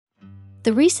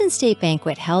The recent state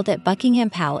banquet held at Buckingham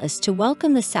Palace to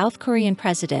welcome the South Korean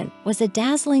president was a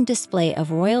dazzling display of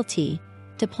royalty,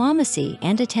 diplomacy,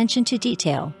 and attention to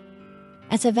detail.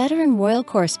 As a veteran royal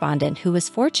correspondent who was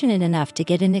fortunate enough to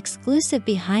get an exclusive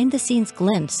behind-the-scenes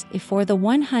glimpse before the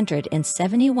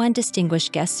 171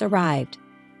 distinguished guests arrived,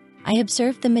 I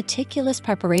observed the meticulous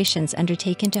preparations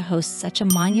undertaken to host such a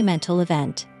monumental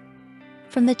event.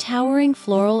 From the towering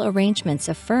floral arrangements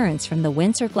of ferns from the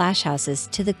Windsor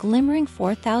glasshouses to the glimmering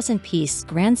 4,000-piece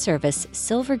grand service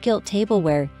silver-gilt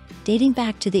tableware dating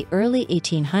back to the early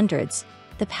 1800s,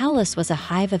 the palace was a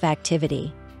hive of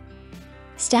activity.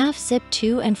 Staff zipped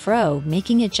to and fro,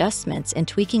 making adjustments and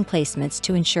tweaking placements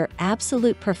to ensure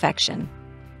absolute perfection.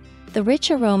 The rich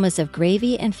aromas of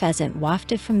gravy and pheasant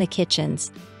wafted from the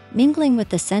kitchens, mingling with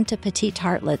the scent of petite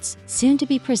tartlets soon to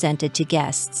be presented to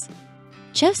guests.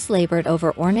 Chefs labored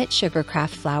over ornate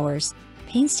sugar-craft flowers,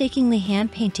 painstakingly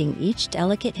hand-painting each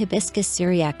delicate hibiscus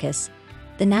syriacus,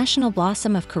 the national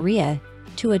blossom of Korea,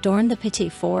 to adorn the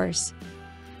petite fours.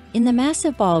 In the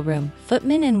massive ballroom,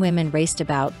 footmen and women raced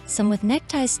about, some with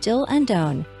neckties still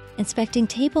undone, inspecting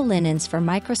table linens for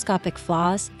microscopic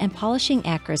flaws and polishing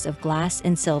acres of glass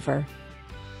and silver.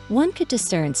 One could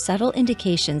discern subtle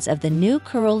indications of the new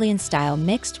Carolean style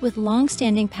mixed with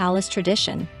long-standing palace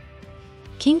tradition.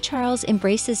 King Charles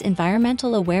embraces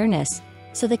environmental awareness,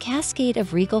 so the cascade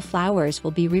of regal flowers will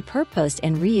be repurposed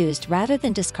and reused rather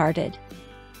than discarded.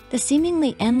 The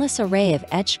seemingly endless array of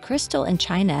etched crystal and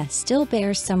china still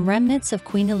bears some remnants of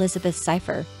Queen Elizabeth's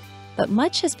cipher, but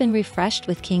much has been refreshed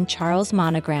with King Charles'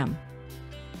 monogram.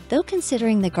 Though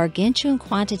considering the gargantuan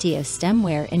quantity of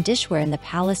stemware and dishware in the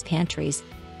palace pantries,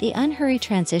 the unhurried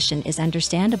transition is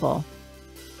understandable.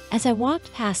 As I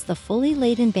walked past the fully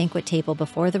laden banquet table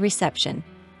before the reception,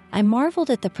 I marveled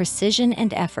at the precision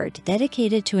and effort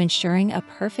dedicated to ensuring a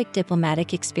perfect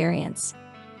diplomatic experience.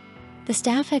 The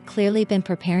staff had clearly been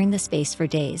preparing the space for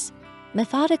days,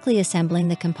 methodically assembling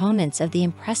the components of the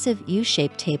impressive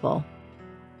U-shaped table.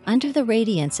 Under the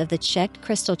radiance of the checked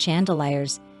crystal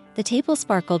chandeliers, the table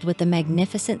sparkled with the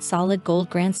magnificent solid gold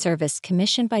grand service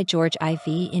commissioned by George IV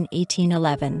in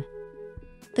 1811.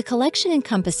 The collection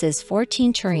encompasses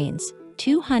 14 tureens,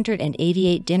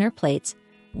 288 dinner plates,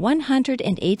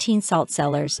 118 salt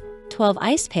cellars, 12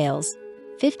 ice pails,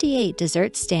 58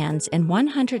 dessert stands, and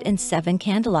 107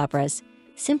 candelabras,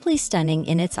 simply stunning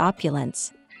in its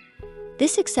opulence.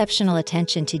 This exceptional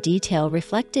attention to detail,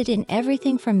 reflected in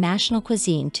everything from national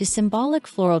cuisine to symbolic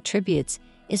floral tributes,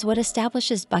 is what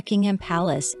establishes Buckingham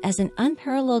Palace as an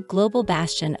unparalleled global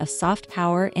bastion of soft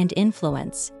power and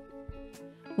influence.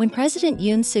 When President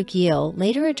Yoon Suk-yeol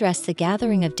later addressed the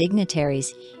gathering of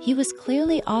dignitaries, he was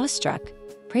clearly awestruck,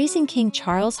 praising King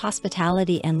Charles'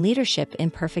 hospitality and leadership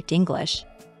in perfect English.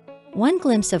 One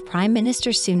glimpse of Prime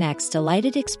Minister Sunak's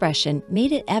delighted expression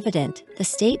made it evident the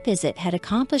state visit had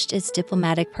accomplished its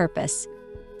diplomatic purpose.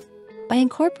 By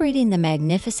incorporating the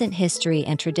magnificent history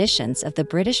and traditions of the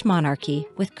British monarchy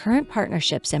with current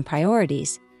partnerships and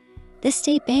priorities, this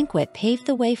state banquet paved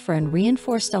the way for a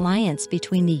reinforced alliance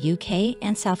between the UK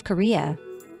and South Korea.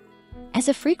 As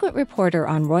a frequent reporter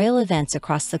on royal events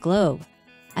across the globe,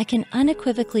 I can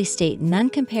unequivocally state none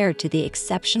compared to the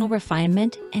exceptional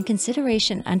refinement and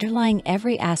consideration underlying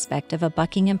every aspect of a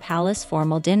Buckingham Palace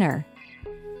formal dinner.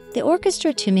 The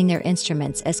orchestra tuning their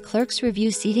instruments as clerks review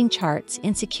seating charts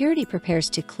and security prepares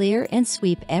to clear and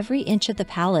sweep every inch of the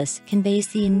palace conveys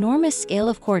the enormous scale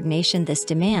of coordination this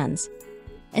demands.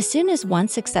 As soon as one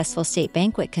successful state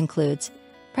banquet concludes,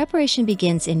 preparation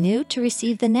begins anew to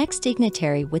receive the next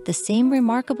dignitary with the same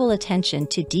remarkable attention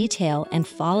to detail and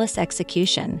flawless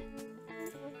execution.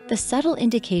 The subtle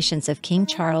indications of King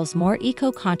Charles' more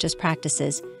eco-conscious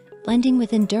practices, blending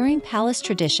with enduring palace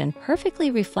tradition, perfectly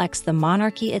reflects the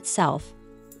monarchy itself,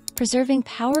 preserving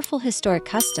powerful historic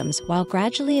customs while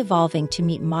gradually evolving to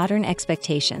meet modern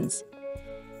expectations.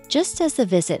 Just as the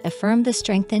visit affirmed the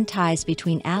strengthened ties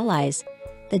between allies,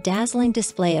 the dazzling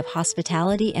display of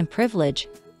hospitality and privilege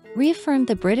reaffirmed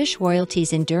the British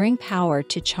royalty's enduring power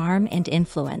to charm and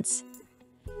influence.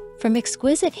 From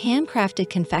exquisite handcrafted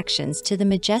confections to the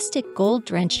majestic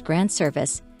gold-drenched grand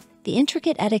service, the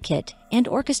intricate etiquette and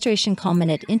orchestration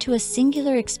culminate into a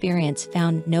singular experience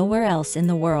found nowhere else in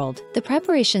the world. The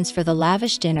preparations for the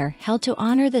lavish dinner, held to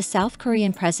honor the South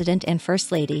Korean President and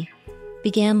First Lady,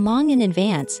 began long in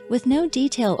advance, with no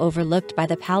detail overlooked by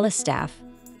the palace staff.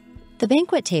 The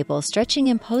banquet table, stretching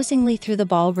imposingly through the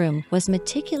ballroom, was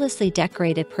meticulously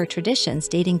decorated per traditions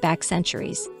dating back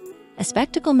centuries, a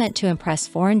spectacle meant to impress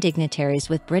foreign dignitaries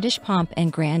with British pomp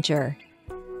and grandeur.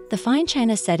 The fine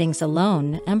china settings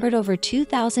alone numbered over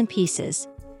 2,000 pieces,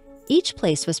 Each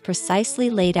place was precisely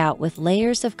laid out with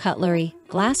layers of cutlery,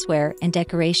 glassware, and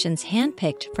decorations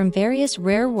handpicked from various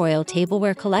rare royal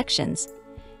tableware collections,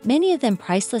 many of them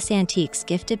priceless antiques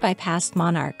gifted by past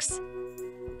monarchs.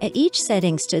 At each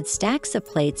setting stood stacks of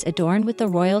plates adorned with the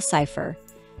royal cipher,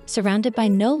 surrounded by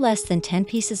no less than 10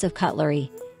 pieces of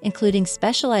cutlery, including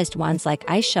specialized ones like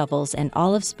ice shovels and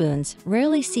olive spoons,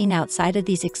 rarely seen outside of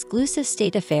these exclusive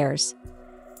state affairs.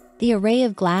 The array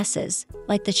of glasses,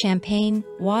 like the champagne,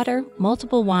 water,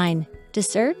 multiple wine,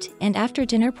 dessert, and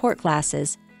after-dinner port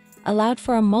glasses, allowed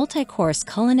for a multi-course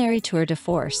culinary tour de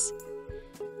force.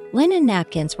 Linen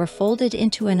napkins were folded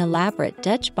into an elaborate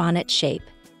Dutch bonnet shape.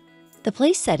 The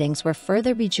place settings were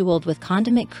further bejeweled with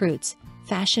condiment croûtes,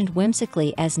 fashioned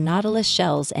whimsically as nautilus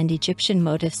shells and Egyptian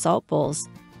motif salt bowls,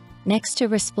 next to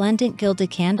resplendent gilded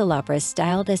candelabras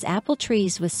styled as apple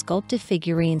trees with sculpted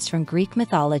figurines from Greek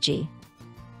mythology.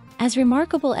 As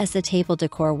remarkable as the table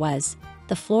decor was,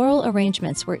 the floral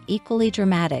arrangements were equally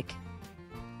dramatic.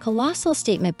 Colossal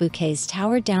statement bouquets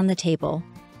towered down the table,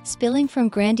 spilling from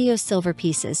grandiose silver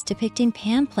pieces depicting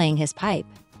Pan playing his pipe.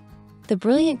 The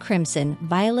brilliant crimson,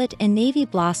 violet, and navy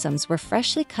blossoms were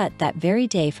freshly cut that very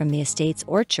day from the estate's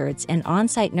orchards and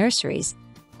on-site nurseries,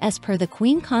 as per the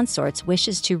Queen Consort's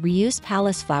wishes to reuse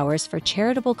palace flowers for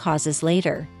charitable causes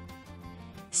later.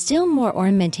 Still more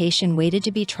ornamentation waited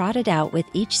to be trotted out with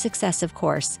each successive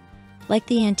course, like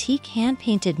the antique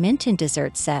hand-painted Minton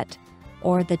dessert set,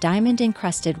 or the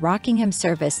diamond-encrusted Rockingham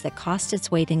service that cost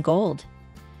its weight in gold.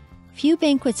 Few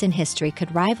banquets in history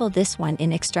could rival this one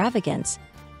in extravagance.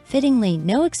 Fittingly,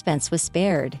 no expense was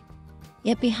spared.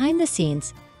 Yet behind the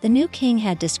scenes, the new king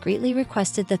had discreetly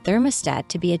requested the thermostat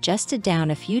to be adjusted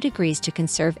down a few degrees to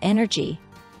conserve energy.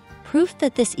 Proof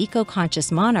that this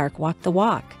eco-conscious monarch walked the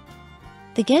walk.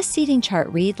 The guest seating chart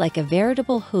read like a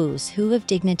veritable who's who of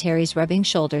dignitaries rubbing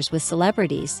shoulders with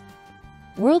celebrities.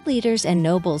 World leaders and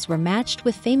nobles were matched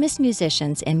with famous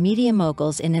musicians and media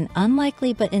moguls in an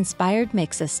unlikely but inspired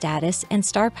mix of status and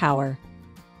star power.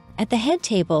 At the head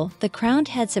table, the crowned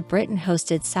heads of Britain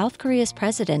hosted South Korea's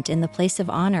president in the place of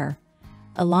honor,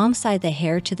 alongside the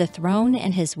heir to the throne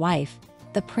and his wife,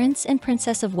 the Prince and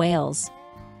Princess of Wales.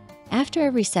 After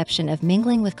a reception of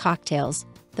mingling with cocktails,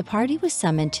 the party was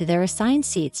summoned to their assigned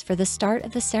seats for the start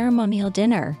of the ceremonial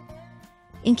dinner.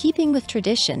 In keeping with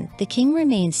tradition, the king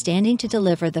remained standing to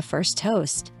deliver the first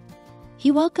toast. He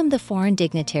welcomed the foreign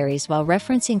dignitaries while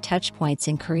referencing touch points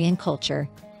in Korean culture,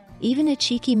 even a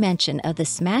cheeky mention of the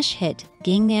smash hit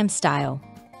Gangnam Style.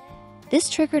 This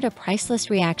triggered a priceless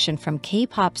reaction from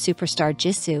K-pop superstar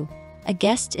Jisoo, a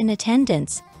guest in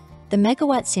attendance. The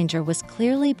megawatt singer was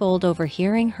clearly bowled over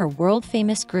hearing her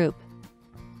world-famous group,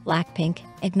 Blackpink,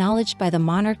 acknowledged by the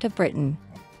monarch of Britain.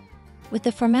 With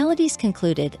the formalities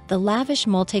concluded, the lavish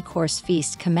multi-course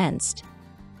feast commenced.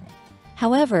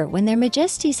 However, when their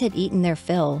majesties had eaten their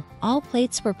fill, all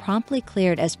plates were promptly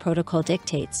cleared as protocol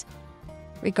dictates,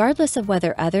 regardless of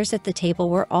whether others at the table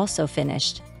were also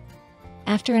finished.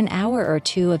 After an hour or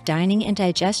two of dining and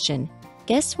digestion,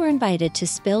 guests were invited to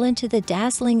spill into the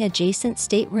dazzling adjacent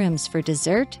staterooms for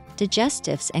dessert,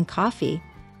 digestives, and coffee,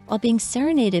 while being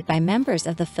serenaded by members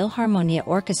of the Philharmonia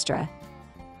Orchestra.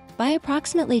 By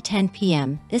approximately 10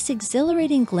 p.m., this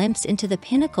exhilarating glimpse into the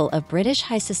pinnacle of British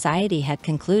high society had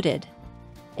concluded.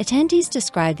 Attendees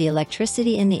described the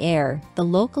electricity in the air, the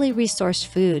locally resourced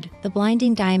food, the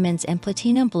blinding diamonds and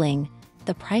platinum bling,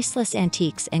 the priceless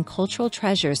antiques and cultural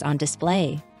treasures on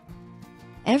display.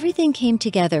 Everything came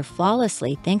together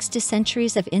flawlessly thanks to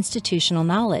centuries of institutional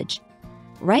knowledge,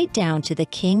 right down to the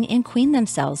king and queen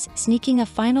themselves sneaking a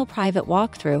final private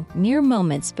walkthrough mere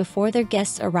moments before their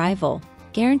guests' arrival,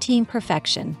 guaranteeing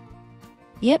perfection.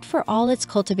 Yet for all its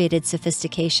cultivated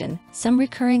sophistication, some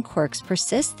recurring quirks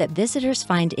persist that visitors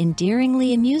find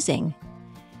endearingly amusing.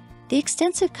 The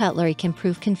extensive cutlery can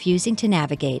prove confusing to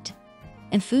navigate,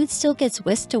 and food still gets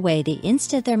whisked away the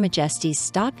instant their majesties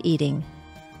stop eating,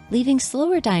 leaving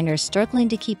slower diners struggling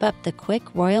to keep up the quick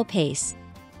royal pace.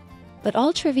 But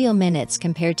all trivial minutes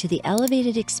compared to the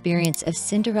elevated experience of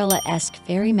Cinderella-esque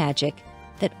fairy magic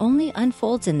that only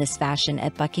unfolds in this fashion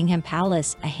at Buckingham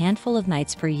Palace a handful of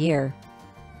nights per year.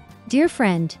 Dear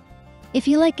friend, if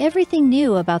you like everything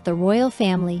new about the royal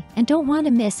family and don't want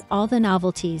to miss all the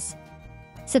novelties,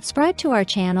 subscribe to our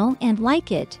channel and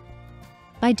like it.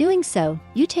 By doing so,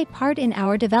 you take part in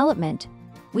our development.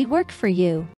 We work for you.